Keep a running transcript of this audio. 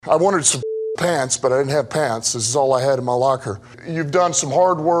I wanted some pants, but I didn't have pants. This is all I had in my locker. You've done some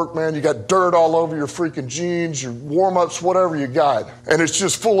hard work, man. You got dirt all over your freaking jeans, your warm-ups, whatever you got. And it's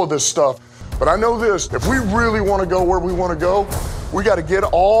just full of this stuff. But I know this, if we really want to go where we want to go, we got to get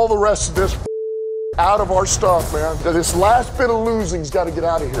all the rest of this out of our stuff, man. This last bit of losing's got to get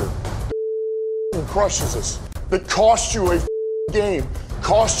out of here. That crushes us. That costs you a game,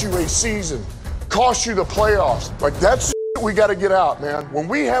 costs you a season, costs you the playoffs. Like, that's we got to get out, man. When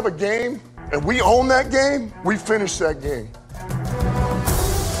we have a game and we own that game, we finish that game.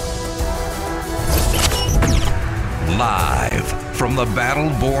 Live from the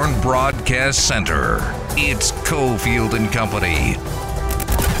Battle-Born Broadcast Center, it's Cofield and Company.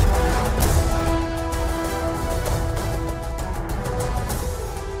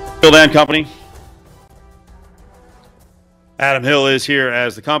 Cofield and Company. Adam Hill is here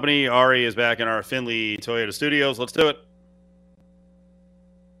as the company. Ari is back in our Findlay Toyota studios. Let's do it.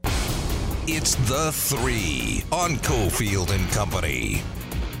 It's the 3 on Cofield and Company.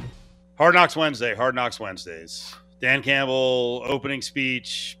 Hard Knocks Wednesday. Hard Knocks Wednesdays. Dan Campbell, opening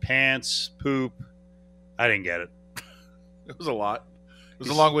speech, pants, poop. I didn't get it. It was a lot. It was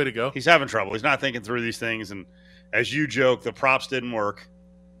a long way to go. He's having trouble. He's not thinking through these things. And as you joke, the props didn't work.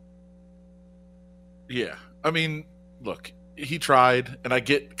 Yeah. I mean, look, he tried, and I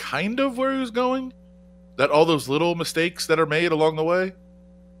get kind of where he was going. That all those little mistakes that are made along the way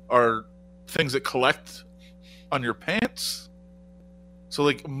are things that collect on your pants. So,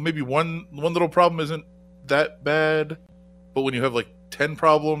 like, maybe one little problem isn't that bad, but when you have, like, 10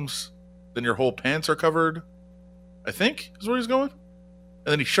 problems, then your whole pants are covered, I think, is where he's going.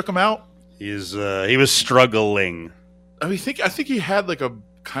 And then he shook them out. He was struggling. I mean, I think he had, like, a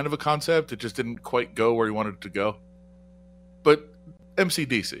kind of a concept. It just didn't quite go where he wanted it to go. But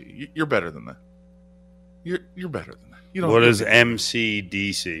MCDC, you're better than that. You're better than that. You What is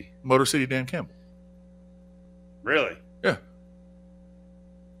MCDC? Motor City Dan Campbell. Really? Yeah.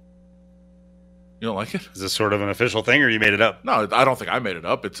 You don't like it? Is this sort of an official thing, or you made it up? No, I don't think I made it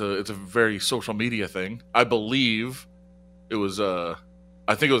up. It's a very social media thing. I believe it was I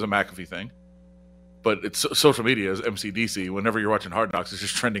think it was a McAfee thing. But it's social media is MCDC. Whenever you're watching Hard Knocks, it's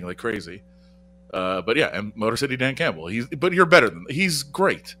just trending like crazy. But yeah, and Motor City Dan Campbell. But you're better than he's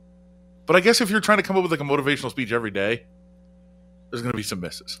great. But I guess if you're trying to come up with like a motivational speech every day, there's going to be some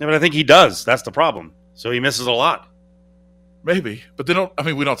misses. Yeah, but I think he does. That's the problem. So he misses a lot. Maybe, but they don't. I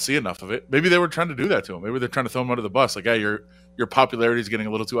mean, we don't see enough of it. Maybe they were trying to do that to him. Maybe they're trying to throw him under the bus. Like, hey, your popularity is getting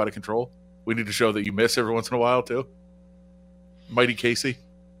a little too out of control. We need to show that you miss every once in a while too. Mighty Casey.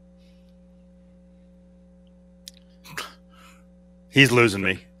 He's losing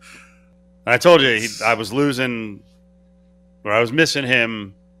me. I told you I was losing, or I was missing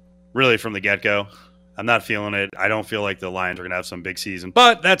him really from the get-go. I'm not feeling it. I don't feel like the Lions are going to have some big season.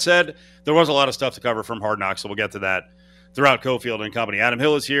 But that said, there was a lot of stuff to cover from Hard Knocks, so we'll get to that throughout Cofield and Company. Adam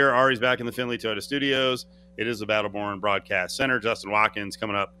Hill is here. Ari's back in the Findlay Toyota studios. It is the Battle-Born Broadcast Center. Justin Watkins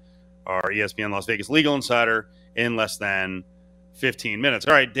coming up, our ESPN Las Vegas legal insider, in less than 15 minutes.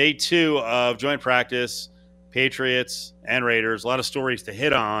 All right, day 2 of joint practice, Patriots and Raiders. A lot of stories to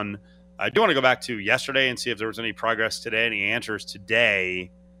hit on. I do want to go back to yesterday and see if there was any progress today, any answers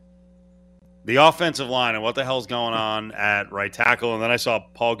today. The offensive line and what the hell's going on at right tackle. And then I saw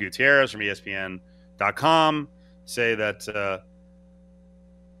Paul Gutierrez from ESPN.com say that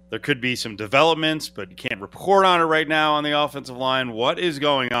there could be some developments, but you can't report on it right now on the offensive line. What is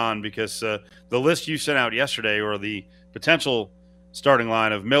going on? Because the list you sent out yesterday, or the potential starting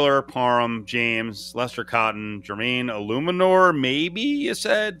line of Miller, Parham, James, Lester Cotton, Jermaine Illuminor, maybe you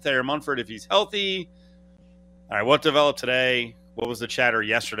said, Thayer Munford if he's healthy. All right, what developed today? What was the chatter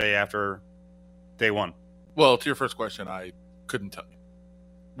yesterday after day 1? Well, to your first question, I couldn't tell you.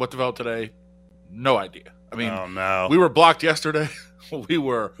 What developed today? No idea. I mean, oh, no. We were blocked yesterday. We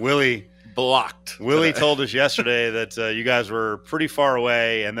were blocked. Willie told us yesterday that you guys were pretty far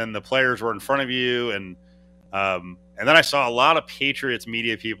away, and then the players were in front of you, and then I saw a lot of Patriots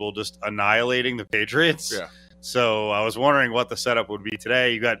media people just annihilating the Patriots. Yeah. So I was wondering what the setup would be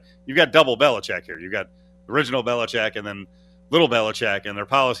today. You've got double Belichick here. You've got original Belichick and then little Belichick, and their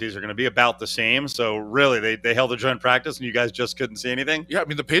policies are going to be about the same. So really, they held a joint practice, and you guys just couldn't see anything? Yeah, I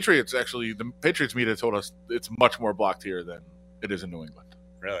mean, the Patriots media told us it's much more blocked here than it is in New England.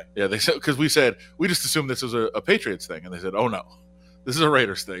 Really? Yeah, they said, because we said, we just assumed this was a Patriots thing, and they said, oh no, this is a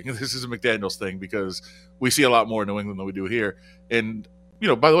Raiders thing. This is a McDaniels thing, because we see a lot more in New England than we do here. And, you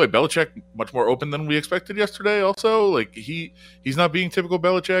know, by the way, Belichick, much more open than we expected yesterday also. Like, he's not being typical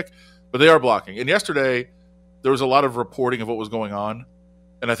Belichick, but they are blocking. And yesterday, there was a lot of reporting of what was going on,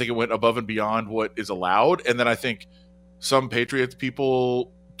 and I think it went above and beyond what is allowed. And then I think some Patriots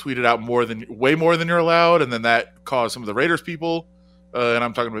people tweeted out way more than you're allowed, and then that caused some of the Raiders people, and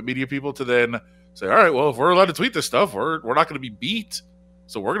I'm talking about media people, to then say, all right, well, if we're allowed to tweet this stuff, we're not going to be beat,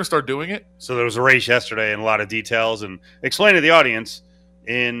 so we're going to start doing it. So there was a race yesterday and a lot of details, and explain to the audience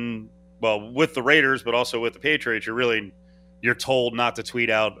with the Raiders, but also with the Patriots, you're told not to tweet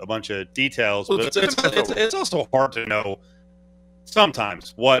out a bunch of details, Well, but it's also hard to know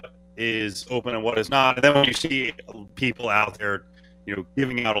sometimes what is open and what is not. And then when you see people out there,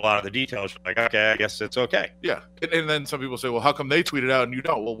 giving out a lot of the details, you're like, okay, I guess it's okay. Yeah. And then some people say, well, how come they tweet it out and you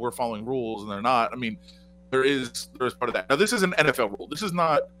don't? Well, we're following rules and they're not. I mean, there is part of that. Now, this is an NFL rule. This is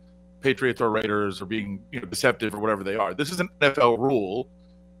not Patriots or Raiders or being deceptive or whatever they are. This is an NFL rule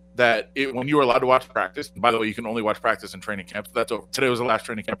that when you are allowed to watch practice, and by the way, you can only watch practice in training camps. That's over. Today was the last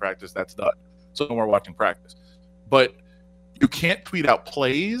training camp practice. That's done. So no more watching practice. But you can't tweet out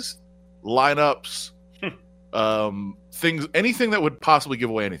plays, lineups, things, anything that would possibly give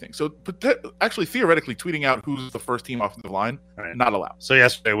away anything. So actually, theoretically, tweeting out who's the first team offensive line, not allowed. So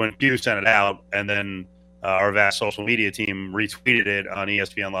yesterday when Q sent it out, and then our vast social media team retweeted it on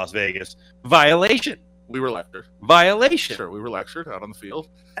ESPN Las Vegas, violation. We were lectured. Violation. Sure, we were lectured out on the field.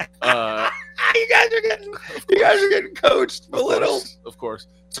 You guys are getting coached a little. Of course.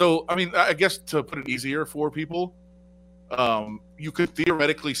 So, I mean, I guess to put it easier for people, you could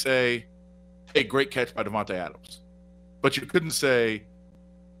theoretically say, hey, great catch by Davante Adams. But you couldn't say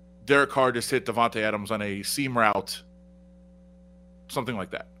Derek Carr just hit Davante Adams on a seam route, something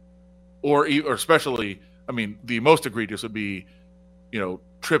like that. Or especially, I mean, the most egregious would be,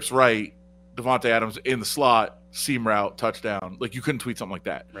 trips right, Davante Adams in the slot, seam route, touchdown. Like, you couldn't tweet something like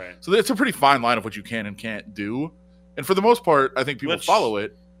that. Right. So it's a pretty fine line of what you can and can't do. And for the most part, I think people follow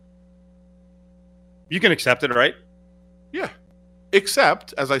it. You can accept it, right? Yeah.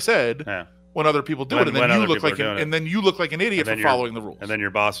 Except, as I said, when other people do it, and then you look like an idiot for following the rules. And then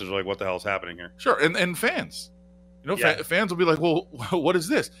your bosses are like, what the hell's happening here? Sure. And fans. Fans will be like, well, what is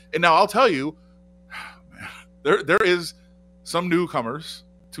this? And now I'll tell you, there is some newcomers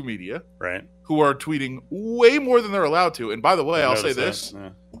to media, right, who are tweeting way more than they're allowed to. And by the way, I'll say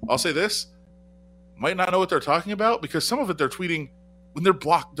this. Might not know what they're talking about, because some of it they're tweeting when they're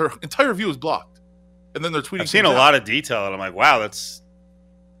blocked. Their entire view is blocked. And then they're tweeting. I've seen a lot of detail, and I'm like, wow, it's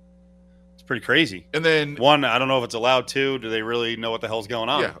pretty crazy. And then one, I don't know if it's allowed to. Do they really know what the hell's going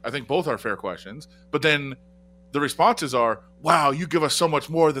on? Yeah, I think both are fair questions. But then the responses are, wow, you give us so much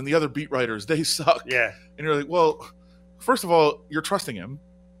more than the other beat writers. They suck. Yeah. And you're like, well, first of all, you're trusting him.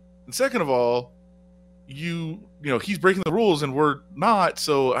 And second of all, he's breaking the rules and we're not.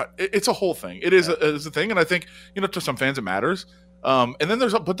 So it's a whole thing. It is a thing. And I think, to some fans it matters. And then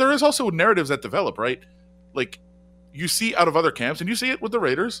there is also narratives that develop, right? Like, you see out of other camps, and you see it with the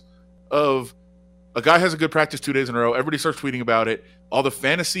Raiders, of a guy has a good practice 2 days in a row. Everybody starts tweeting about it. All the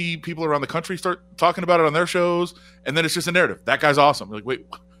fantasy people around the country start talking about it on their shows. And then it's just a narrative. That guy's awesome. You're like, wait,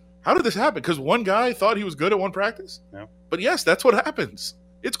 how did this happen? Because one guy thought he was good at one practice? Yeah. But yes, that's what happens.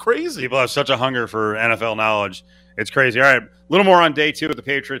 It's crazy. People have such a hunger for NFL knowledge. It's crazy. All right, a little more on day two with the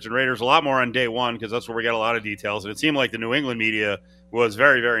Patriots and Raiders, a lot more on day one, because that's where we got a lot of details. And it seemed like the New England media was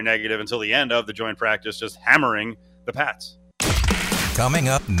very, very negative until the end of the joint practice, just hammering the Pats. Coming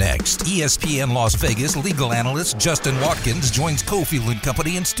up next, ESPN Las Vegas legal analyst Justin Watkins joins Cofield and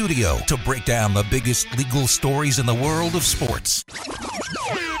Company in studio to break down the biggest legal stories in the world of sports.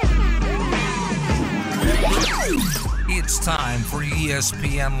 It's time for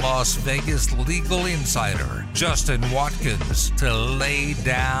ESPN Las Vegas legal insider Justin Watkins to lay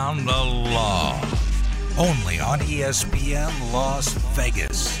down the law. Only on ESPN Las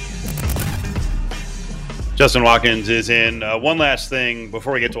Vegas. Justin Watkins is in. One last thing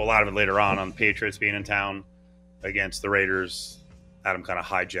before we get to a lot of it later on the Patriots being in town against the Raiders. Adam kind of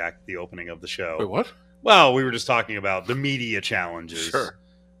hijacked the opening of the show. Wait, what? Well, we were just talking about the media challenges. Sure.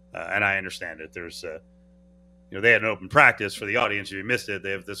 And I understand it. There's, they had an open practice for the audience. If you missed it,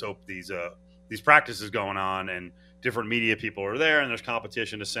 they have these practices going on, and different media people are there, and there's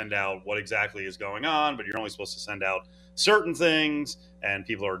competition to send out what exactly is going on, but you're only supposed to send out certain things, and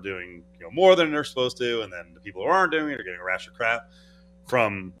people are doing more than they're supposed to, and then the people who aren't doing it are getting a rash of crap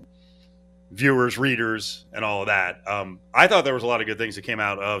from viewers, readers, and all of that. I thought there was a lot of good things that came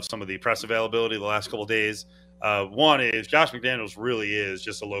out of some of the press availability the last couple of days. One is Josh McDaniels really is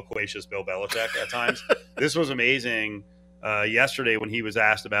just a loquacious Bill Belichick at times. This was amazing yesterday when he was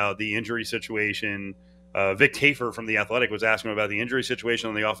asked about the injury situation. Vic Tafur from The Athletic was asking him about the injury situation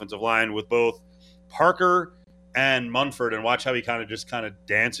on the offensive line with both Parker and Munford, and watch how he kind of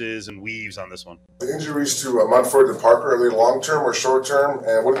dances and weaves on this one. The injuries to Munford and Parker, are they long-term or short-term?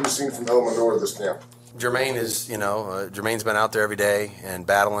 And what have you seen from Ilmanor this camp? Jermaine is, Jermaine's been out there every day and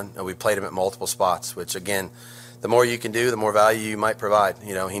battling, and we played him at multiple spots, which, again, the more you can do, the more value you might provide.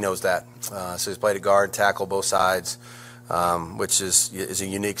 He knows that. So he's played a guard, tackle, both sides, which is a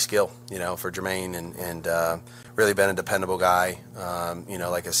unique skill, for Jermaine, and really been a dependable guy.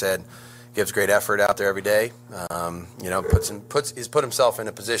 Like I said, gives great effort out there every day. He's put himself in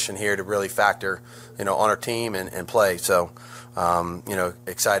a position here to really factor, on our team and play. So,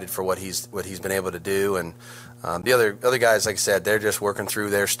 excited for what he's been able to do. And the other guys, like I said, they're just working through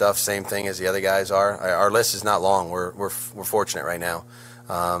their stuff. Same thing as the other guys are. Our list is not long. We're fortunate right now.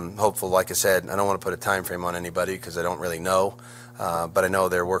 Hopeful, like I said, I don't want to put a time frame on anybody because I don't really know. But I know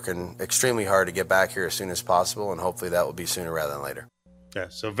they're working extremely hard to get back here as soon as possible, and hopefully that will be sooner rather than later. Yeah,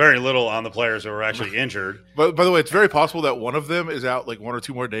 so very little on the players that were actually injured. But by the way, it's very possible that one of them is out like 1 or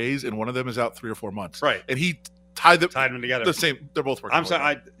 2 more days, and one of them is out 3 or 4 months. Right. And he tied them together. The same. They're both working. I'm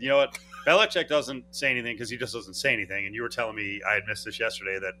sorry. You know what? Belichick doesn't say anything because he just doesn't say anything. And you were telling me, I had missed this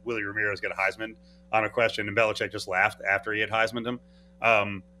yesterday, that Willie Ramirez got a Heisman on a question, and Belichick just laughed after he had Heismaned him.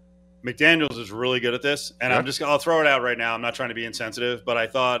 McDaniels is really good at this, and I'll throw it out right now. I'm not trying to be insensitive, but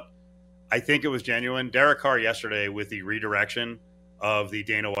I think it was genuine. Derek Carr yesterday with the redirection of the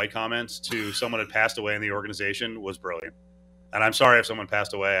Dana White comments to someone had passed away in the organization was brilliant. And I'm sorry if someone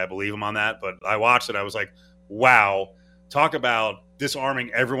passed away. I believe him on that, but I watched it. I was like, wow, talk about disarming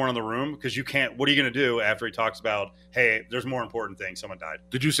everyone in the room, because you can't. What are you going to do after he talks about, hey, there's more important things, someone died?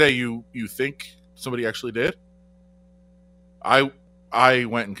 Did you say you think somebody actually did? I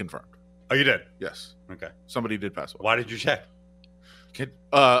went and confirmed. Oh, you did? Yes. Okay. Somebody did pass away. Why did you check? You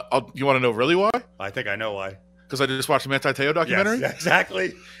want to know really why? I think I know why. Because I just watched the Manti Te'o documentary? Yes,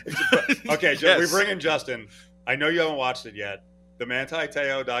 exactly. Okay, Yes. We bring in Justin. I know you haven't watched it yet. The Manti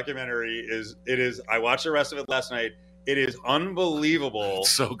Te'o documentary is I watched the rest of it last night. It is unbelievable.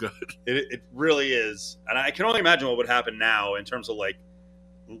 It's so good. It really is. And I can only imagine what would happen now in terms of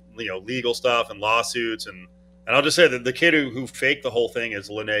legal stuff and lawsuits. And I'll just say that the kid who faked the whole thing is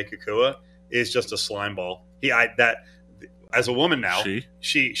Lene Kukua is just a slime ball. As a woman now,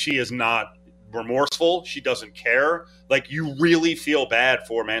 she is not remorseful. She doesn't care. You really feel bad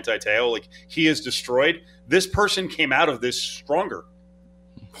for Manti Te'o. He is destroyed. This person came out of this stronger.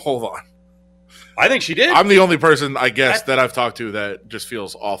 Hold on. I think she did. I'm the only person, I guess, that I've talked to that just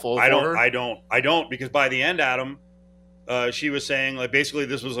feels awful. I don't, because by the end, Adam, she was saying basically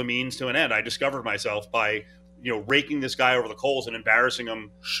this was a means to an end. I discovered myself by raking this guy over the coals and embarrassing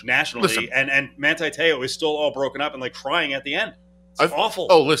him nationally. Listen. And Manti Te'o is still all broken up and crying at the end. It's awful.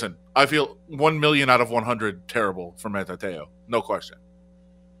 Oh, listen, I feel 1 million out of 100 terrible for Manti Te'o, no question.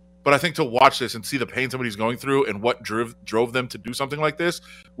 But I think to watch this and see the pain somebody's going through and what drove them to do something like this,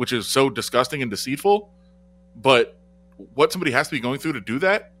 which is so disgusting and deceitful, but what somebody has to be going through to do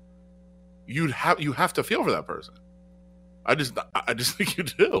that, you have to feel for that person. I just think you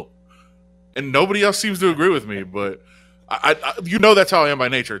do, and nobody else seems to agree with me. But I that's how I am by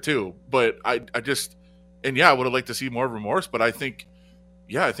nature too. But I would have liked to see more remorse. But I think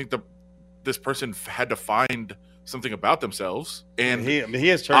this person had to find something about themselves, and he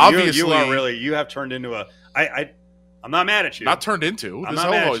has turned. Obviously, you have turned into a. I'm not mad at you. Not turned into. I'm not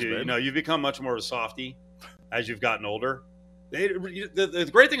mad at you. You've become much more of a softie as you've gotten older. The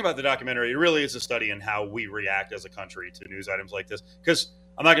great thing about the documentary, it really is a study in how we react as a country to news items like this. Because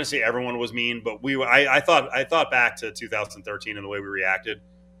I'm not going to say everyone was mean, but I thought back to 2013 and the way we reacted.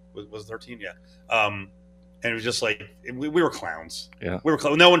 Was it 13? Yeah. And it was just we were clowns. Yeah. We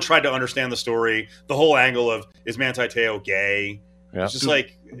were no one tried to understand the story. The whole angle of, is Manti Te'o gay? Yeah. It's just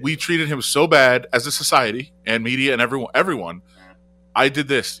we treated him so bad as a society and media and everyone. I did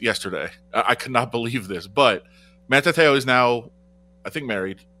this yesterday. I could not believe this, but Manti Te'o is now, I think,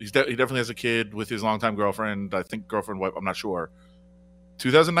 married. He definitely has a kid with his longtime girlfriend. I think girlfriend, wife, I'm not sure.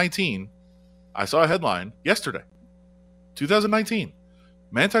 2019, I saw a headline yesterday. 2019,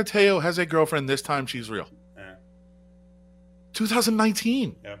 Manti Te'o has a girlfriend. This time she's real.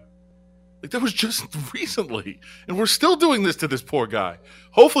 2019. Yeah. That was just recently. And we're still doing this to this poor guy.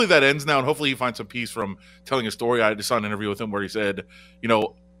 Hopefully that ends now, and hopefully he finds some peace from telling a story. I just saw an interview with him where he said,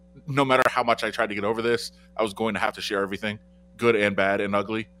 no matter how much I tried to get over this, I was going to have to share everything, good and bad and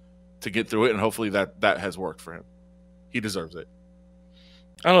ugly, to get through it. And hopefully that has worked for him. He deserves it.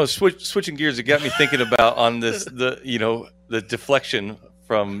 I don't know. Switching gears, it got me thinking about on this, the deflection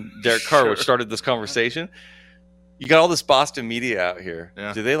from Derek Carr, which started this conversation. You got all this Boston media out here.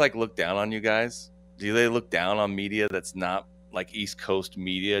 Yeah. Do they look down on you guys? Do they look down on media that's not East Coast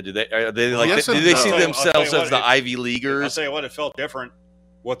media? Do they see themselves as the Ivy Leaguers? I'll tell you what, it felt different.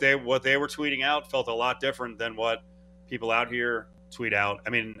 What they were tweeting out felt a lot different than what people out here tweet out. I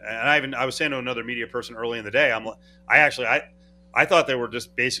mean, and I was saying to another media person early in the day, I thought they were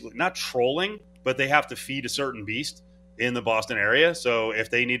just basically not trolling, but they have to feed a certain beast in the Boston area. So if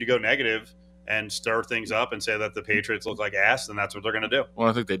they need to go negative and stir things up and say that the Patriots look like ass, then that's what they're going to do. Well,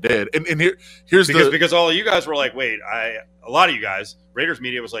 I think they did. And because all of you guys were like, wait, a lot of you guys, Raiders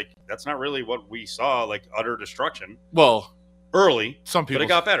media was like, that's not really what we saw, like utter destruction. Well, early, some people, but it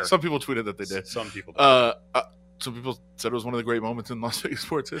got better. Some people tweeted that they did. Some people did. Some people said it was one of the great moments in Las Vegas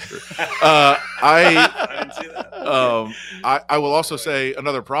sports history. I didn't see that. I will also say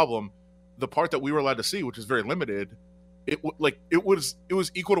another problem: the part that we were allowed to see, which is very limited, it was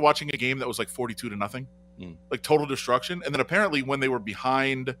equal to watching a game that was like 42-0, like total destruction. And then apparently, when they were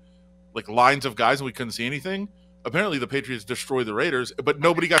behind like lines of guys and we couldn't see anything, apparently the Patriots destroyed the Raiders, but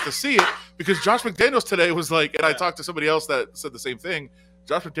nobody got to see it because Josh McDaniels today was like, and I talked to somebody else that said the same thing.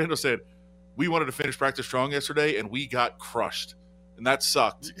 Josh McDaniels said, we wanted to finish practice strong yesterday, and we got crushed, and that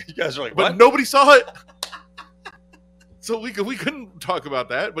sucked. You guys are like, but what? Nobody saw it, so we couldn't talk about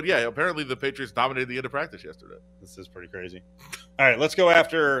that. But yeah, apparently the Patriots dominated the end of practice yesterday. This is pretty crazy. All right, let's go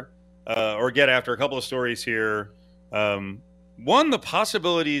after get after a couple of stories here. One, the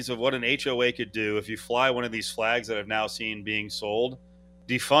possibilities of what an HOA could do if you fly one of these flags that I've now seen being sold.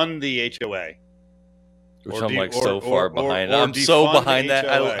 Defund the HOA. Which I'm like so far behind. I'm so behind that.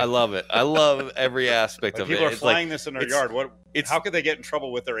 I love it. I love every aspect of it. People are flying this in their yard. How could they get in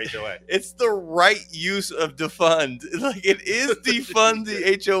trouble with their HOA? It's the right use of defund. Like it is defund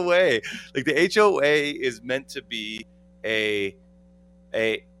the HOA. Like the HOA is meant to be a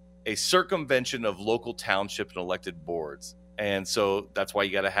circumvention of local township and elected boards. And so that's why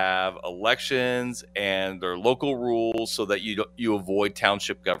you got to have elections and their local rules so that you avoid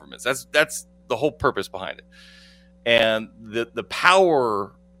township governments. That's the whole purpose behind it. And the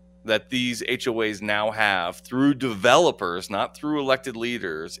power that these HOAs now have through developers, not through elected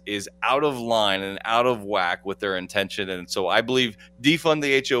leaders, is out of line and out of whack with their intention. And so I believe defund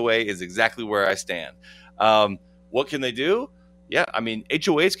the HOA is exactly where I stand. What can they do? Yeah, I mean,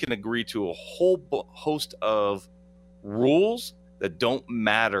 HOAs can agree to a whole host of rules that don't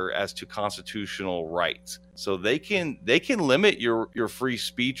matter as to constitutional rights. So they can limit your free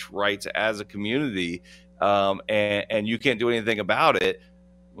speech rights as a community, and you can't do anything about it.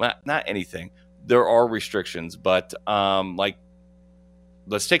 Not anything. There are restrictions, but like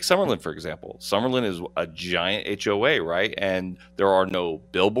let's take Summerlin for example. Summerlin is a giant HOA, right? And there are no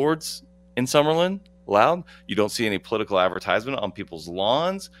billboards in Summerlin allowed. You don't see any political advertisement on people's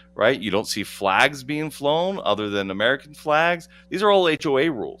lawns, right? You don't see flags being flown other than American flags. These are all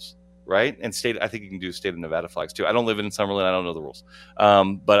HOA rules, right? And I think you can do state of Nevada flags too. I don't live in Summerlin. I don't know the rules,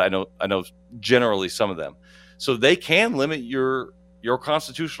 but I know generally some of them. So they can limit your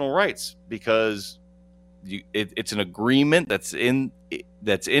constitutional rights because it's an agreement that's in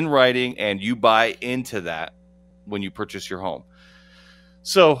writing, and you buy into that when you purchase your home.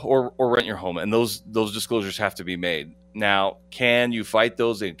 So, or rent your home, and those disclosures have to be made. Now, can you fight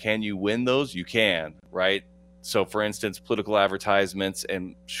those and can you win those? You can, right? So, for instance, political advertisements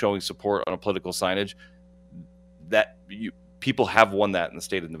and showing support on a political signage, people have won that in the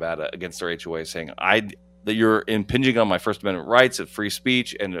state of Nevada against their HOA, saying that you're impinging on my First Amendment rights of free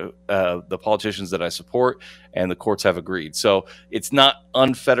speech and the politicians that I support, and the courts have agreed. So it's not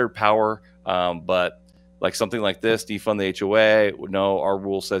unfettered power, but like something like this, defund the HOA, no, our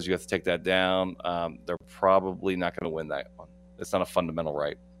rule says you have to take that down. They're probably not going to win that one. It's not a fundamental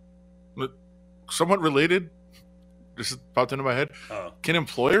right. Somewhat related, this popped into my head. Can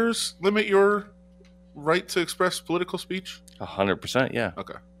employers limit your right to express political speech? 100%, yeah.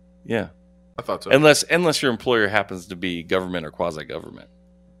 Okay. Yeah. I thought so. Unless your employer happens to be government or quasi-government.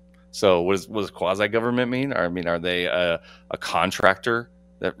 So what does quasi-government mean? I mean, are they a contractor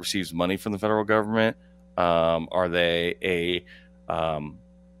that receives money from the federal government? Are they a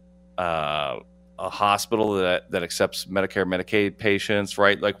hospital that accepts Medicare, Medicaid patients,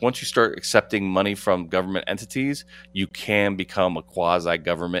 right? Like once you start accepting money from government entities, you can become a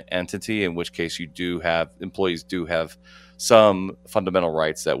quasi-government entity, in which case employees do have some fundamental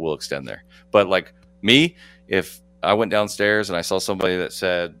rights that will extend there. But like me, if I went downstairs and I saw somebody that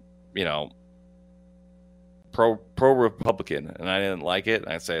said, pro-Republican, and I didn't like it,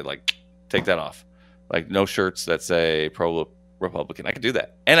 I'd say, like, take that off. Like, no shirts that say pro-Republican. I could do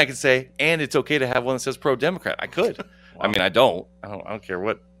that. And I could say, and it's okay to have one that says pro-Democrat. I could. Wow. I mean, I don't care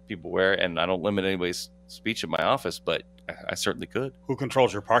what people wear, and I don't limit anybody's speech in my office, but I certainly could. Who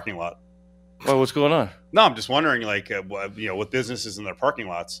controls your parking lot? Well, what's going on? No, I'm just wondering, like, with businesses in their parking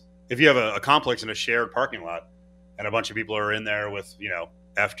lots, if you have a complex in a shared parking lot and a bunch of people are in there with,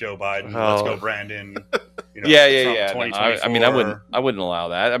 F Joe Biden, let's go Brandon, You know, Yeah. from No, I 2024. I wouldn't allow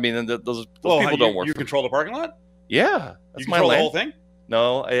that. I mean, those Well, people don't work. You for control the parking lot? Yeah, that's You my control the land. whole thing?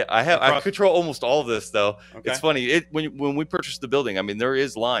 No, I control almost all of this though. Okay. It's funny. When we purchased the building, I mean, there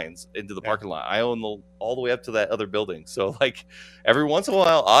is lines into the parking lot. I own all the way up to that other building. So like every once in a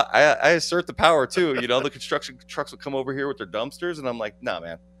while, I assert the power too. You know, the construction trucks will come over here with their dumpsters, and I'm like, nah,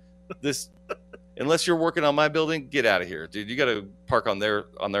 man, this unless you're working on my building, get out of here, dude. You got to park on their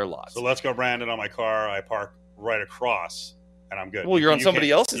lots. So let's go, Brandon. On my car, I park right across, and I'm good. Well, you're on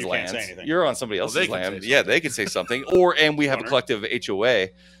somebody else's you land. Can't say anything. You're on somebody else's they can land. say Yeah, they could say something. And we have a Owner. collective HOA.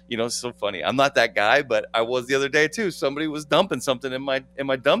 You know, it's so funny. I'm not that guy, but I was the other day too. Somebody was dumping something in my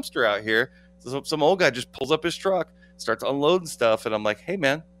dumpster out here. So some old guy just pulls up his truck, starts unloading stuff, and I'm like, "Hey,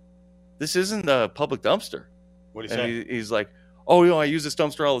 man, this isn't a public dumpster." What do you say? And he's like, "Oh, I use this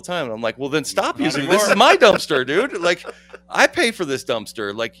dumpster all the time." And I'm like, "Well, then stop Not using it. anymore. This is my dumpster, dude. Like, I pay for this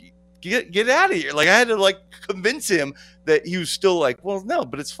dumpster. Like, get out of here." Like, I had to like convince him that he was still like, "Well, no,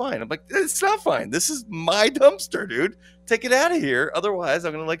 but it's fine." I'm like, "It's not fine. This is my dumpster, dude. Take it out of here. Otherwise,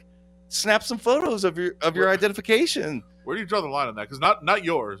 I'm gonna like snap some photos of your identification." Where do you draw the line on that? Because not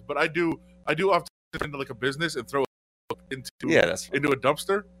yours, but I do often get into like a business and throw it into a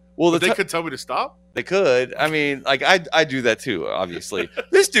dumpster. Well, But they could tell me to stop. They could. I mean, like I do that too. Obviously,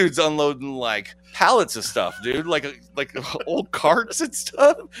 this dude's unloading like pallets of stuff, dude. Like old carts and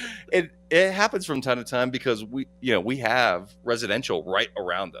stuff. It happens from time to time because we have residential right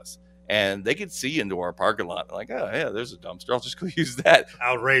around us, and they could see into our parking lot. Like, oh yeah, there's a dumpster. I'll just go use that.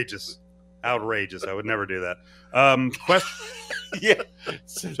 Outrageous. I would never do that. Question. Yeah.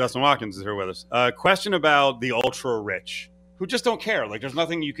 Justin Watkins is here with us. Question about the ultra rich who just don't care. Like, there's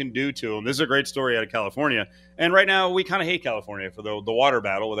nothing you can do to them. This is a great story out of California. And right now, we kind of hate California for the water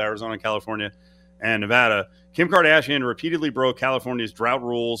battle with Arizona, California, and Nevada. Kim Kardashian repeatedly broke California's drought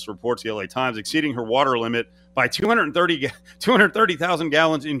rules, reports the LA Times, exceeding her water limit by 230,000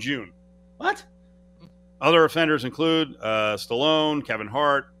 gallons in June. What? Other offenders include Stallone, Kevin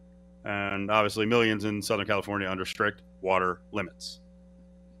Hart, and obviously millions in Southern California under strict water limits.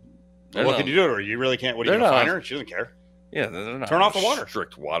 What can you do to her? You really can't. What are you going to fine her? She doesn't care. Yeah, they're not Turn off the water.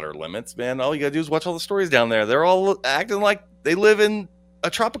 Strict water limits, man. All you gotta do is watch all the stories down there. They're all acting like they live in a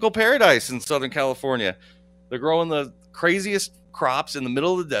tropical paradise in Southern California. They're growing the craziest crops in the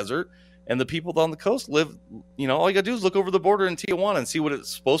middle of the desert, and the people on the coast live. You know, all you gotta do is look over the border in Tijuana and see what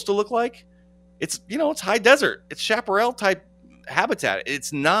it's supposed to look like. It's it's high desert. It's chaparral type habitat.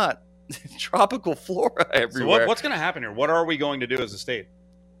 It's not tropical flora everywhere. So what's going to happen here? What are we going to do as a state?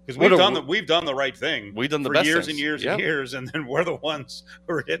 Because we've done the right thing. We've done the for best years things. and years and years, and then we're the ones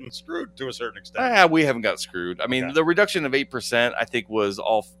who are getting screwed to a certain extent. We haven't got screwed. I mean, the reduction of 8%, I think, was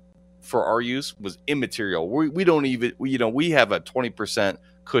all for our use was immaterial. We don't even, we have a 20%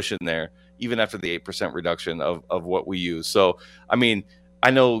 cushion there, even after the 8% reduction of what we use. So, I mean, I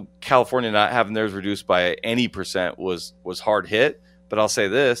know California not having theirs reduced by any percent was hard hit, but I'll say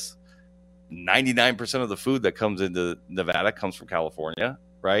this: 99% of the food that comes into Nevada comes from California.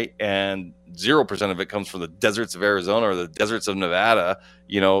 Right. And 0% of it comes from the deserts of Arizona or the deserts of Nevada,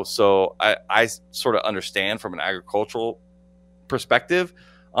 so I sort of understand from an agricultural perspective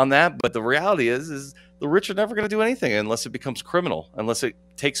on that. But the reality is the rich are never going to do anything unless it becomes criminal, unless it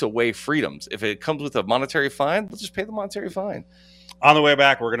takes away freedoms. If it comes with a monetary fine, we'll just pay the monetary fine. On the way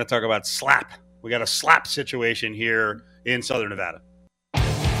back, we're going to talk about SLAP. We got a SLAP situation here in Southern Nevada.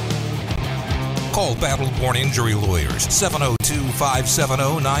 Call Battle-Born Injury Lawyers,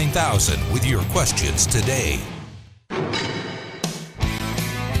 702-570-9000 with your questions today.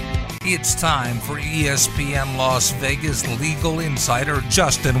 It's time for ESPN Las Vegas legal insider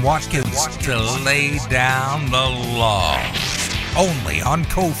Justin Watkins to lay down the law. Only on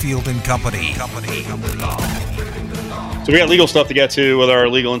Cofield and Company. So we got legal stuff to get to with our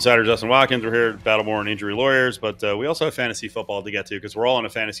legal insider, Justin Watkins. We're here at Battle-Born Injury Lawyers, but we also have fantasy football to get to because we're all in a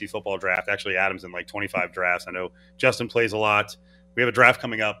fantasy football draft. Actually, Adam's in like 25 drafts. I know Justin plays a lot. We have a draft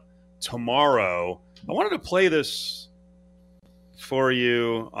coming up tomorrow. I wanted to play this for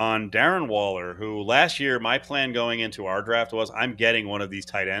you on Darren Waller, who last year my plan going into our draft was I'm getting one of these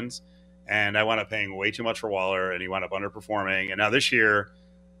tight ends, and I wound up paying way too much for Waller, and he wound up underperforming. And now this year,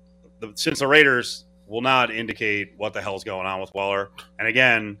 since the Raiders will not indicate what the hell's going on with Waller. And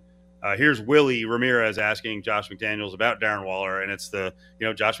again, here's Willie Ramirez asking Josh McDaniels about Darren Waller, and it's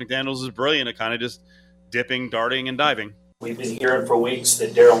Josh McDaniels is brilliant at kind of just dipping, darting, and diving. We've been hearing for weeks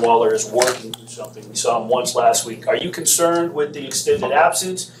that Darren Waller is working through something. We saw him once last week. Are you concerned with the extended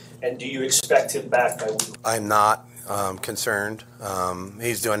absence, and do you expect him back by week? I'm not concerned.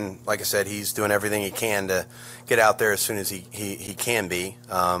 He's doing, like I said, he's doing everything he can to get out there as soon as he can be.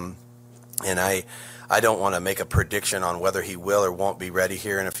 And I don't want to make a prediction on whether he will or won't be ready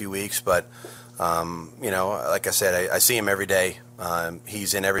here in a few weeks, but like I said, I see him every day.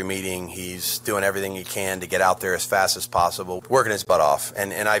 He's in every meeting. He's doing everything he can to get out there as fast as possible, working his butt off.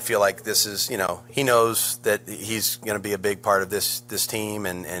 And I feel like this is, he knows that he's going to be a big part of this team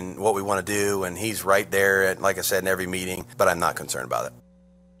and what we want to do. And he's right there, like I said, in every meeting, but I'm not concerned about it.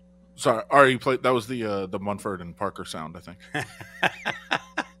 Sorry, Ari played. That was the Munford and Parker sound, I think.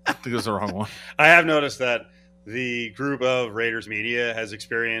 I think it was the wrong one. I have noticed that the group of Raiders media has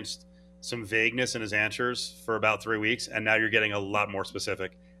experienced some vagueness in his answers for about 3 weeks, and now you're getting a lot more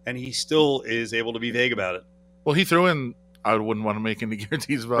specific. And he still is able to be vague about it. Well, he threw in, I wouldn't want to make any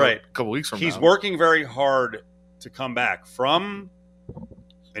guarantees about Right. a couple weeks from now. He's working very hard to come back from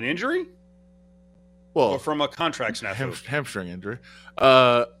an injury or from a contract snafu. Hamstring injury.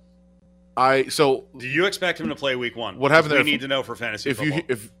 Do you expect him to play week 1? What happened there? We need to know for fantasy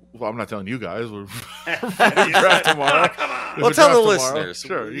football. Well, I'm not telling you guys. We're draft tomorrow. Well, tell the listeners.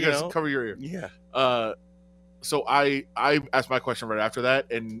 Sure, you guys cover your ear. Yeah. So I asked my question right after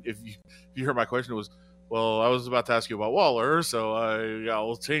that, and if you heard my question, it was, well, I was about to ask you about Waller, so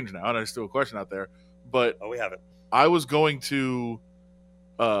I'll change now, and I still have a question out there. But we have it. I was going to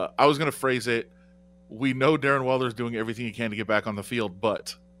phrase it. We know Darren Waller is doing everything he can to get back on the field,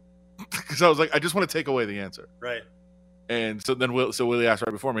 but because I was like, I just want to take away the answer. Right. And so then Willie asked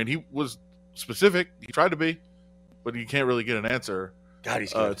right before me, and he was specific. He tried to be, but you can't really get an answer. God,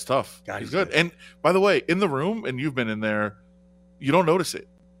 he's good. It's tough. God, he's good. And by the way, in the room, and you've been in there, you don't notice it.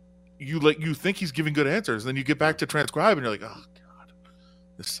 You think he's giving good answers, then you get back to transcribe, and you're like, oh God,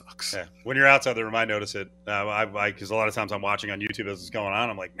 this sucks. Yeah. When you're outside the room, I notice it. Because a lot of times I'm watching on YouTube as it's going on.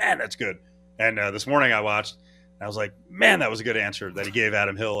 I'm like, man, that's good. And this morning I watched. I was like, man, that was a good answer that he gave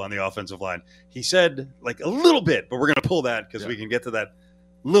Adam Hill on the offensive line. He said like a little bit, but we're going to pull that because we can get to that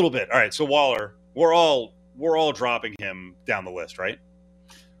little bit. All right, so Waller, we're all dropping him down the list, right?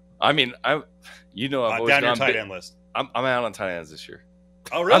 I mean, I've always down your gone tight end list. I'm out on tight ends this year.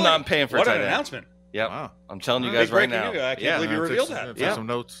 Oh, really? I'm not paying for what tight an end. Announcement. Yeah, Wow. I'm telling you Big guys right breaking now. news. I can't believe you revealed that. Take some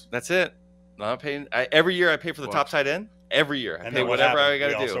notes. That's it. I'm paying. Every year I pay for the top tight end. Every year I And pay then what whatever I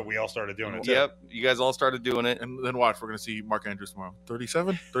happened? got to do. We all started doing it. Too. Yep, you guys all started doing it. And then watch, we're going to see Mark Andrews tomorrow.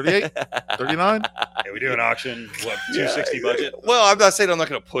 37, 38, 39. Yeah, we do an auction. What, 260 budget? Well, I'm not saying I'm not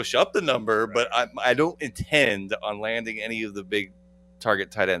going to push up the number, but I don't intend on landing any of the big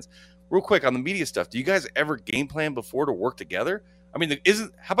target tight ends. Real quick on the media stuff, do you guys ever game plan before to work together? I mean,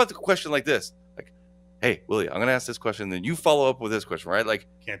 how about the question like this? Like, hey, Willie, I'm going to ask this question, then you follow up with this question, right? Like,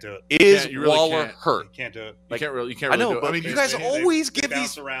 can't do it. Is You really Waller can't. hurt? You can't do it. You can't really I know, do it. but I mean, you guys always give they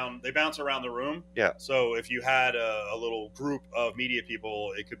bounce these around. They bounce around the room. Yeah. So if you had a little group of media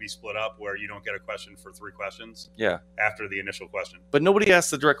people, it could be split up where you don't get a question for 3 questions. Yeah. After the initial question. But nobody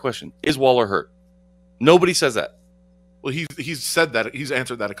asks the direct question: is Waller hurt? Nobody says that. well, he's said that. He's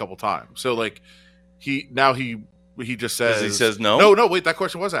answered that a couple times. So like, he just says He says no. No, wait, that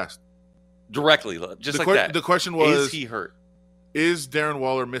question was asked. Directly, just The like that. The question was, is he hurt? is Darren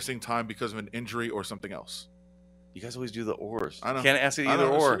Waller missing time because of an injury or something else? You guys always do the ors. I know. You can't ask it I either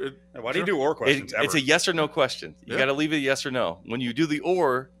know, or. Why do you do or questions ever? It's a yes or no question. You Yeah. got to leave it yes or no. When you do the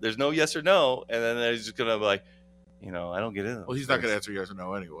or, there's no yes or no, and then they're just gonna be like, I don't get it. Well, he's not going to answer yes or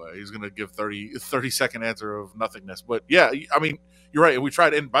no anyway. He's going to give 30-second answer of nothingness. But yeah, I mean, you're right. We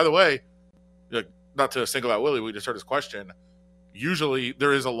tried. And by the way, not to single out Willie, we just heard his question. Usually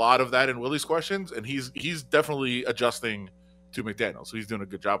there is a lot of that in Willie's questions, and he's definitely adjusting to McDaniel. So he's doing a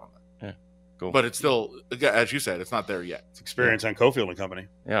good job on that. Yeah, cool. But it's still, as you said, it's not there yet. It's experience on Cofield and Company.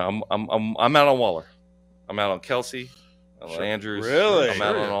 Yeah, I'm out on Waller. I'm out on Kelsey. I'm on Andrews. Really? I'm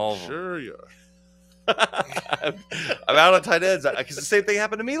out on all of them. Sure, yeah. I'm out on tight ends because the same thing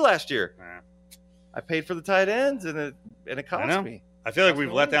happened to me last year. Yeah. I paid for the tight ends, and it I cost know. me. I feel like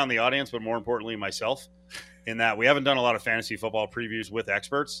we've let down the audience, but more importantly, myself, in that we haven't done a lot of fantasy football previews with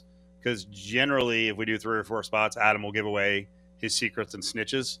experts because generally, if we do 3 or 4 spots, Adam will give away his secrets and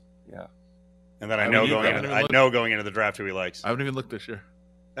snitches. Yeah. And then I haven't know even- going I haven't into, even I know going into the draft who he likes. I haven't even looked this year.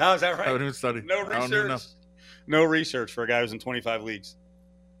 Oh, is that I right? haven't even studied. No I don't even know. research. No research for a guy who's in 25 leagues.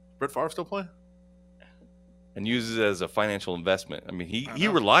 Brett Favre still playing? And uses it as a financial investment. I mean, I he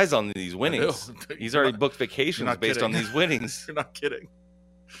know. relies on these winnings. do. He's You're already not- booked vacations not based on kidding. these winnings. You're not kidding.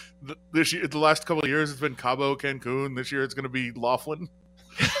 This year, the last couple of years, it's been Cabo, Cancun. This year, it's going to be Laughlin.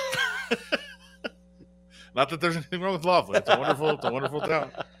 Not that there's anything wrong with Laughlin. It's a wonderful town.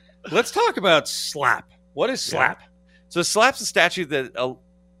 Let's talk about slap. What is slap? So SLAP's a statute that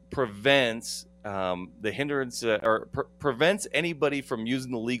prevents the hindrance or prevents anybody from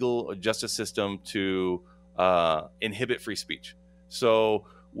using the legal justice system to inhibit free speech. So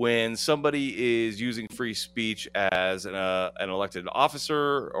when somebody is using free speech as an elected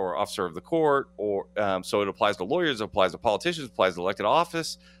officer or officer of the court, or so it applies to lawyers, it applies to politicians, it applies to elected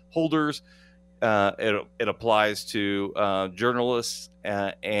office holders, it applies to journalists,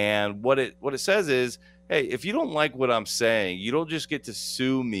 and what it says is, hey, if you don't like what I'm saying, you don't just get to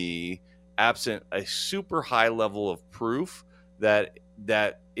sue me absent a super high level of proof that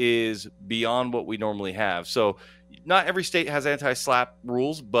is beyond what we normally have. So not every state has anti-SLAPP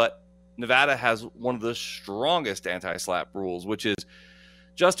rules, but Nevada has one of the strongest anti-SLAPP rules, which is,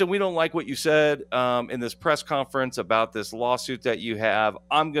 Justin, we don't like what you said in this press conference about this lawsuit that you have.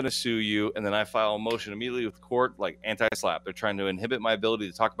 I'm going to sue you. And then I file a motion immediately with the court, like anti-SLAPP. They're trying to inhibit my ability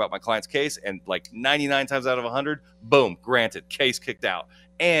to talk about my client's case. And like 99 times out of 100, boom, granted, case kicked out.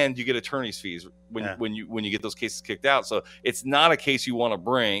 And you get attorney's fees when you get those cases kicked out. So it's not a case you want to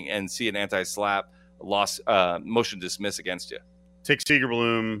bring and see an anti-SLAPP motion dismiss against you. Tick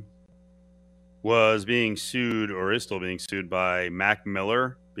Seegerbloom was being sued, or is still being sued, by Mac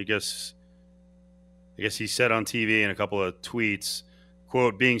Miller because I guess he said on TV in a couple of tweets,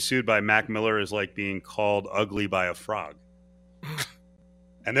 quote, being sued by Mac Miller is like being called ugly by a frog.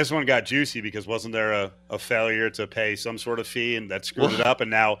 And this one got juicy because wasn't there a failure to pay some sort of fee, and that screwed it up, and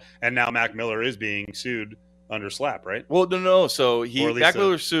now Mac Miller is being sued under SLAPP, right? Well, no. So Mac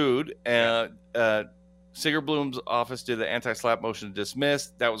Miller sued, and Seegerbloom's office did the anti-SLAPP motion to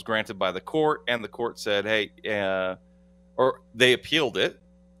dismiss. That was granted by the court, and the court said, hey, or they appealed it.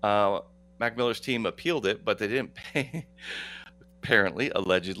 Mac Miller's team appealed it, but they didn't pay, apparently,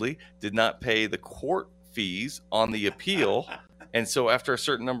 allegedly, did not pay the court fees on the appeal. And so after a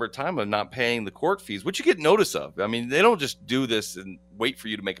certain number of time of not paying the court fees, which you get notice of, I mean, they don't just do this and wait for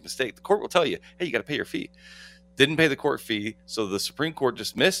you to make a mistake. The court will tell you, hey, you got to pay your fee. Didn't pay the court fee. So the Supreme Court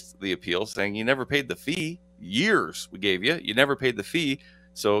dismissed the appeal, saying you never paid the fee. Years we gave you. You never paid the fee.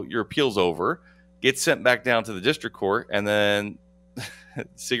 So your appeal's over. Gets sent back down to the district court. And then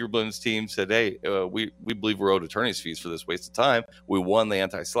Seegerbloom's team said, hey, we believe we're owed attorney's fees for this waste of time. We won the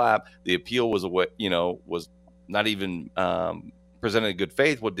anti-SLAPP. The appeal was was not even presented in good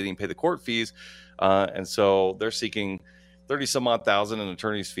faith. What didn't even pay the court fees. And so they're seeking 30 some odd thousand in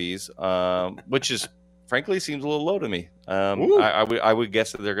attorney's fees, which is frankly seems a little low to me. I would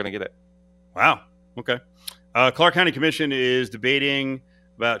guess that they're going to get it. Wow. Okay. Clark County Commission is debating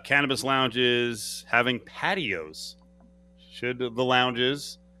about cannabis lounges having patios. Should the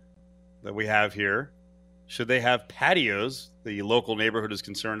lounges that we have here, should they have patios? The local neighborhood is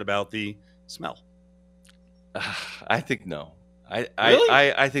concerned about the smell. I think no. Really?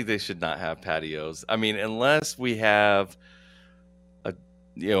 I think they should not have patios. I mean, unless we have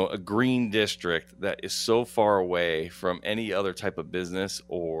a green district that is so far away from any other type of business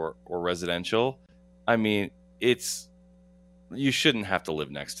or residential. I mean, you shouldn't have to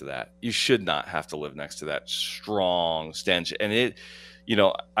live next to that. You should not have to live next to that strong stench. And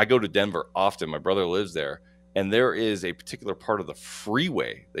I go to Denver often. My brother lives there. And there is a particular part of the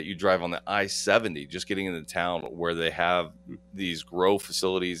freeway that you drive on the I-70, just getting into town, where they have these grow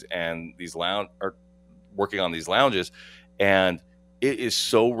facilities and these are working on these lounges, and it is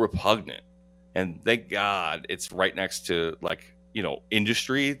so repugnant. And thank God it's right next to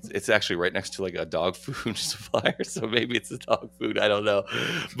industry. It's actually right next to a dog food supplier, so maybe it's a dog food. I don't know,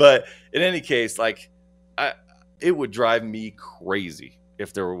 but in any case, it would drive me crazy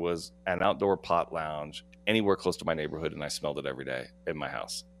if there was an outdoor pot lounge anywhere close to my neighborhood and I smelled it every day in my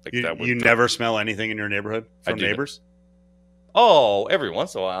house. You never smell anything in your neighborhood from neighbors? Oh, every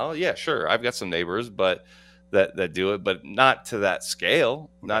once in a while. Yeah, sure. I've got some neighbors, but that do it, but not to that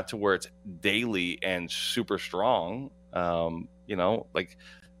scale, not to where it's daily and super strong. I've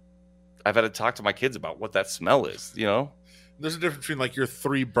had to talk to my kids about what that smell is, There's a difference between your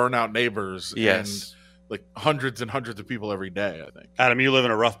 3 burnout neighbors yes. and hundreds and hundreds of people every day, I think. Adam, you live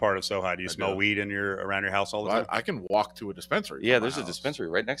in a rough part of Soho. Do you smell weed around your house all the time? I can walk to a dispensary. Yeah, there's a dispensary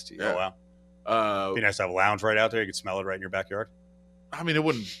right next to you. Yeah. Oh, wow. Be nice to have a lounge right out there. You could smell it right in your backyard. I mean, it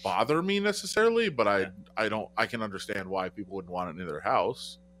wouldn't bother me necessarily, but I can understand why people wouldn't want it in their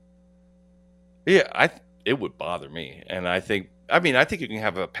house. Yeah, it would bother me. And I think you can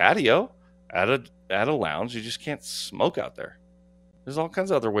have a patio at a lounge. You just can't smoke out there. There's all kinds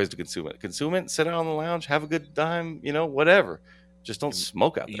of other ways to consume it. Sit out on the lounge, have a good time, whatever. Just don't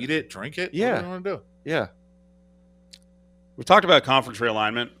smoke out there. Eat it, drink it. Yeah. What do you want to do? Yeah. We've talked about conference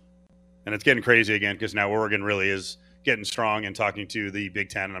realignment, and it's getting crazy again because now Oregon really is getting strong and talking to the Big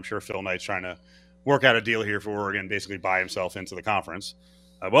Ten, and I'm sure Phil Knight's trying to work out a deal here for Oregon, basically buy himself into the conference.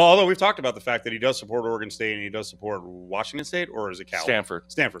 Although we've talked about the fact that he does support Oregon State and he does support Washington State, or is it Cal? Stanford.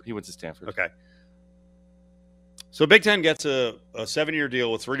 Stanford. He went to Stanford. Okay. So Big Ten gets a 7-year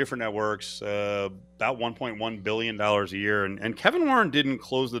deal with 3 different networks, about $1.1 billion a year. And Kevin Warren didn't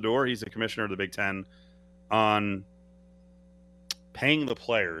close the door. He's the commissioner of the Big Ten on paying the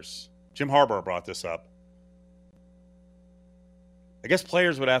players. Jim Harbaugh brought this up. I guess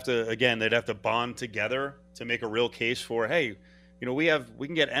players would have to, again, they'd have to bond together to make a real case for, hey, we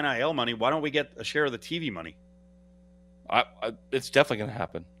can get NIL money. Why don't we get a share of the TV money? It's definitely going to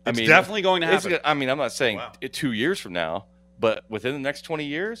happen. It's definitely going to happen. I'm not saying 2 years from now, but within the next 20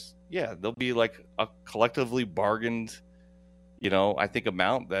 years, yeah, there'll be like a collectively bargained, I think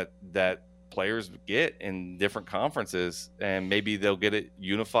amount that players get in different conferences, and maybe they'll get it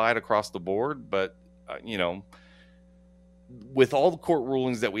unified across the board. But, with all the court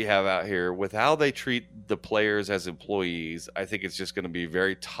rulings that we have out here, with how they treat the players as employees, I think it's just going to be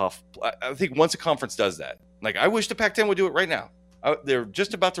very tough. I think once a conference does that, like I wish the Pac-10 would do it right now. They're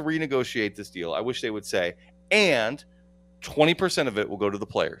just about to renegotiate this deal. I wish they would say, and 20% of it will go to the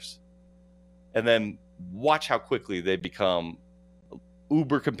players. And then watch how quickly they become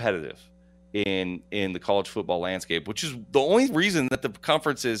uber competitive in the college football landscape, which is the only reason that the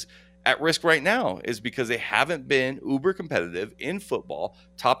conference is at risk right now, is because they haven't been uber competitive in football,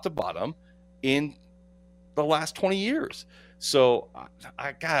 top to bottom, in the last 20 years. So,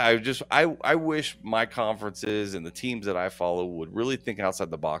 I wish my conferences and the teams that I follow would really think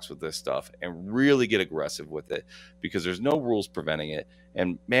outside the box with this stuff and really get aggressive with it, because there's no rules preventing it.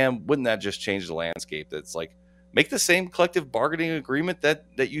 And man, wouldn't that just change the landscape? That's like, make the same collective bargaining agreement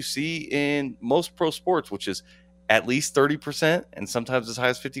that you see in most pro sports, which is at least 30% and sometimes as high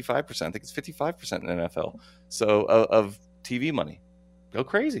as 55%. I think it's 55% in the NFL. So of TV money. Go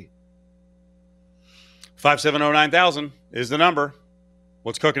crazy. 570-9000 is the number.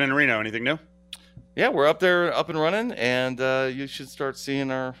 What's cooking in Reno? Anything new? Yeah, we're up there, up and running, and you should start seeing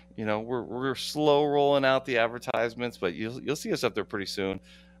our, we're slow rolling out the advertisements, but you'll see us up there pretty soon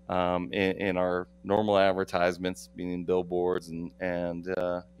in our normal advertisements, meaning billboards and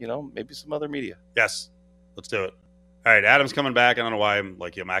maybe some other media. Yes, let's do it. All right, Adam's coming back. I don't know why I'm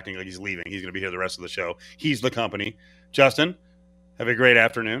acting like he's leaving. He's going to be here the rest of the show. He's the company. Justin, have a great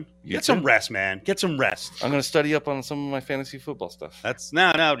afternoon. Get some rest, man. Get some rest. I'm going to study up on some of my fantasy football stuff. That's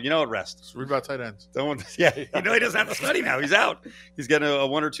no. You know what? Rest. Just read about tight ends. He doesn't have to study now. He's out. He's getting a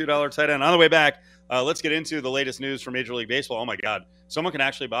 $1 or $2 tight end. On the way back, let's get into the latest news from Major League Baseball. Oh my God, someone can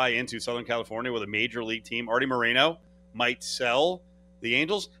actually buy into Southern California with a major league team. Artie Moreno might sell the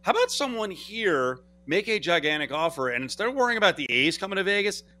Angels. How about someone here make a gigantic offer, and instead of worrying about the A's coming to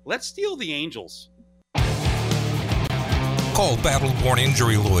Vegas, let's steal the Angels? Call Battle-Born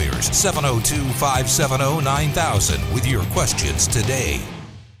Injury Lawyers, 702-570-9000 with your questions today.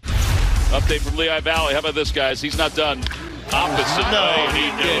 Update from Lehigh Valley. How about this, guys? He's not done. Opposite way. He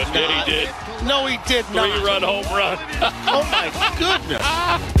did. No, he did not. 3-run home run. Oh, my goodness.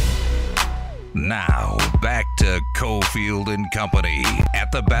 Now, back to Cofield and Company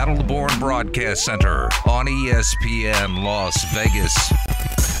at the Battle-Born Broadcast Center on ESPN Las Vegas.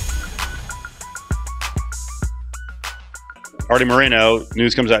 Artie Moreno,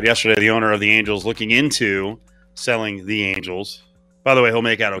 news comes out yesterday, the owner of the Angels looking into selling the Angels. By the way, he'll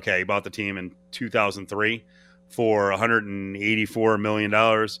make out okay. He bought the team in 2003 for $184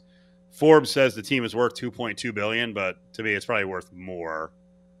 million. Forbes says the team is worth $2.2 billion, but to me, it's probably worth more.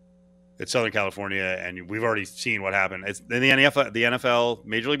 It's Southern California, and we've already seen what happened. It's in the NFL,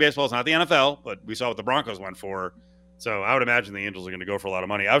 Major League Baseball is not the NFL, but we saw what the Broncos went for. So I would imagine the Angels are going to go for a lot of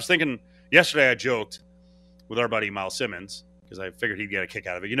money. I was thinking yesterday, I joked with our buddy Miles Simmons, because I figured he'd get a kick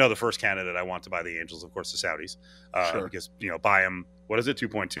out of it. The first candidate I want to buy the Angels, of course, the Saudis. Sure. Because, buy them, what is it,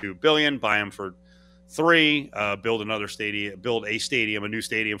 $2.2 billion, buy them for $3 billion, build a new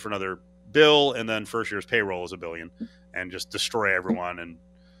stadium for another $1 billion, and then first year's payroll is $1 billion, and just destroy everyone and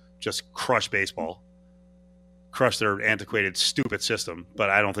just crush baseball, crush their antiquated, stupid system. But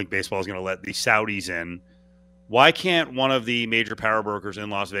I don't think baseball is going to let the Saudis in. Why can't one of the major power brokers in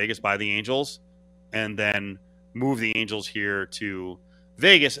Las Vegas buy the Angels and then move the Angels here to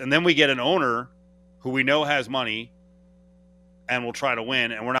Vegas? And then we get an owner who we know has money and will try to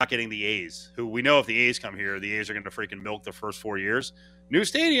win, and we're not getting the A's, who we know if the A's come here, the A's are going to freaking milk the first 4 years. New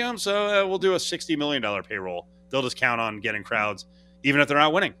stadium, so we'll do a $60 million payroll. They'll just count on getting crowds, even if they're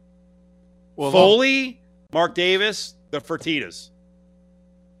not winning. Well, Foley, Mark Davis, the Fertittas.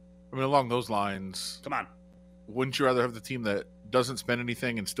 I mean, along those lines, come on. Wouldn't you rather have the team that doesn't spend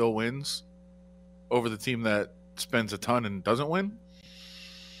anything and still wins over the team that spends a ton and doesn't win?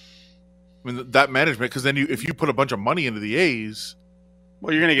 I mean, that management, because then if you put a bunch of money into the A's,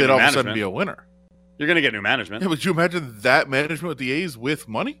 well, you're going to get all of a sudden be a winner. You're going to get new management. Yeah, would you imagine that management with the A's with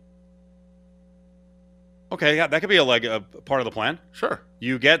money? Okay, yeah, that could be a part of the plan. Sure.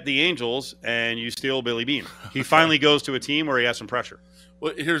 You get the Angels and you steal Billy Beane. He finally goes to a team where he has some pressure.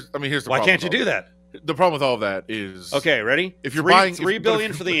 Well, here's the Why problem can't you with all do that? The problem with all of that is Okay, ready? If you're buying $3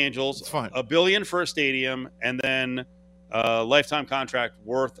 billion for the Angels, it's fine. $1 billion for a stadium, and then a lifetime contract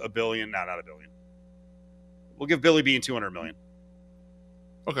worth $1 billion. No, not $1 billion. We'll give Billy Beane $200 million.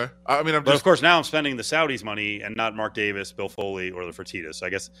 Okay. I mean, But of course, now I'm spending the Saudis' money and not Mark Davis, Bill Foley, or the Fertittas. I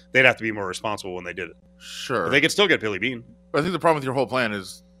guess they'd have to be more responsible when they did it. sure. But they could still get Billy Beane. But I think the problem with your whole plan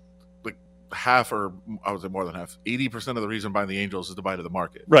is like half, or I would say more than half, 80% of the reason buying the Angels is to buy to the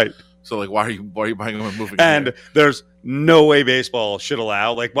market. Right. So like, why are you buying them and moving? And here? there's no way baseball should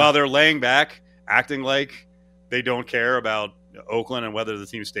allow, like, while they're laying back, acting like they don't care about Oakland and whether the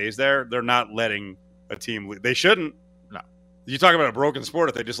team stays there, they're not letting a team. They shouldn't. No. You talk about a broken sport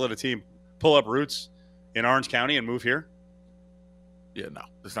if they just let a team pull up roots in Orange County and move here. Yeah, no,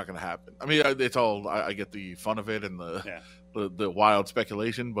 it's not going to happen. I mean, it's all I get the fun of it and the wild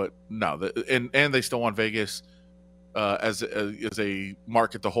speculation, but no, and they still want Vegas as a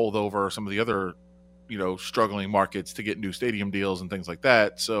market to hold over some of the other, struggling markets to get new stadium deals and things like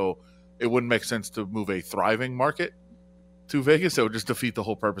that. So it wouldn't make sense to move a thriving market to Vegas. It would just defeat the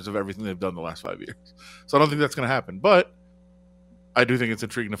whole purpose of everything they've done the last 5 years. So I don't think that's going to happen. But I do think it's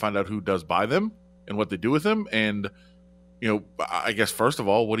intriguing to find out who does buy them and what they do with them. And, I guess, first of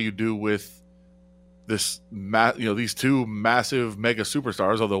all, what do you do with this, these two massive mega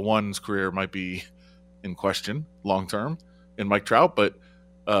superstars, although one's career might be in question long-term in Mike Trout. But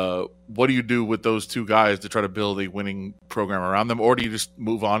what do you do with those two guys to try to build a winning program around them? Or do you just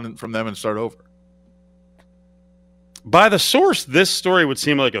move on from them and start over? By the source, this story would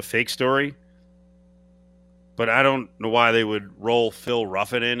seem like a fake story, but I don't know why they would roll Phil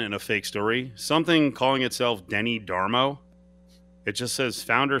Ruffin in a fake story. Something calling itself Denny Darmo. It just says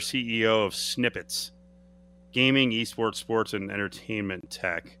founder, CEO of Snippets, gaming, esports, sports, and entertainment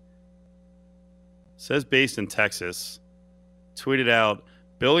tech. It says based in Texas. Tweeted out,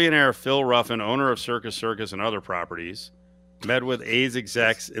 billionaire Phil Ruffin, owner of Circus Circus and other properties, met with A's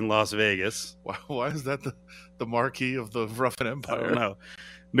execs in Las Vegas. Why is that the marquee of the Ruffin Empire? I don't know.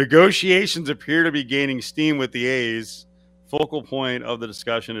 Negotiations appear to be gaining steam with the A's. Focal point of the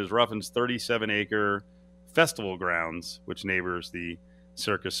discussion is Ruffin's 37-acre festival grounds, which neighbors the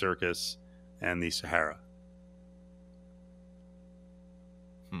Circus Circus and the Sahara.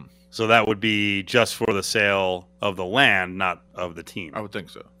 So that would be just for the sale of the land, not of the team. I would think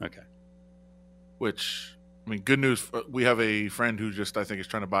so. Okay. Which, I mean, good news. We have a friend who just, I think, is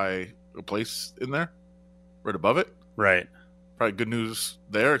trying to buy a place in there, right above it. Right. Probably good news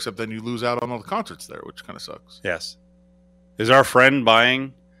there, except then you lose out on all the concerts there, which kind of sucks. Yes. Is our friend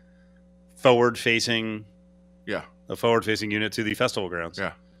buying forward-facing? Yeah. A forward-facing unit to the festival grounds?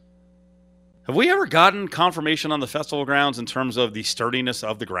 Yeah. Have we ever gotten confirmation on the festival grounds in terms of the sturdiness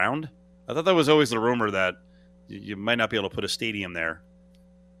of the ground? I thought that was always the rumor that you might not be able to put a stadium there.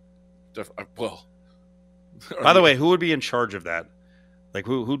 Well, by the way, who would be in charge of that? Like,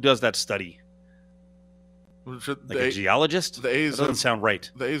 who does that study? A geologist? The A's that doesn't sound right.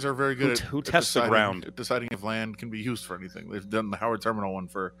 The A's are very good who tests the ground, at deciding if land can be used for anything. They've done the Howard Terminal one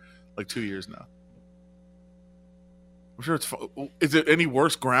for like 2 years now. I'm sure it's. Is it any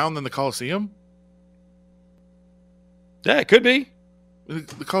worse ground than the Coliseum? Yeah, it could be.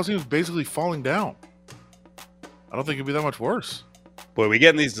 The Coliseum is basically falling down. I don't think it'd be that much worse. Boy, we get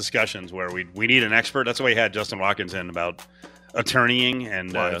in these discussions where we need an expert. That's why we had Justin Watkins in about attorneying,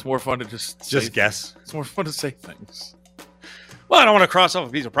 and it's more fun to just guess. It's more fun to say things. Well, I don't want to cross off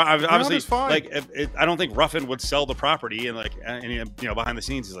a piece of property. Obviously, fine. like I don't think Ruffin would sell the property, and behind the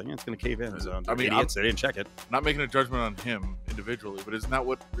scenes, he's like, it's going to cave in. So, idiots, they didn't check it. Not making a judgment on him individually, but isn't that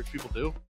what rich people do?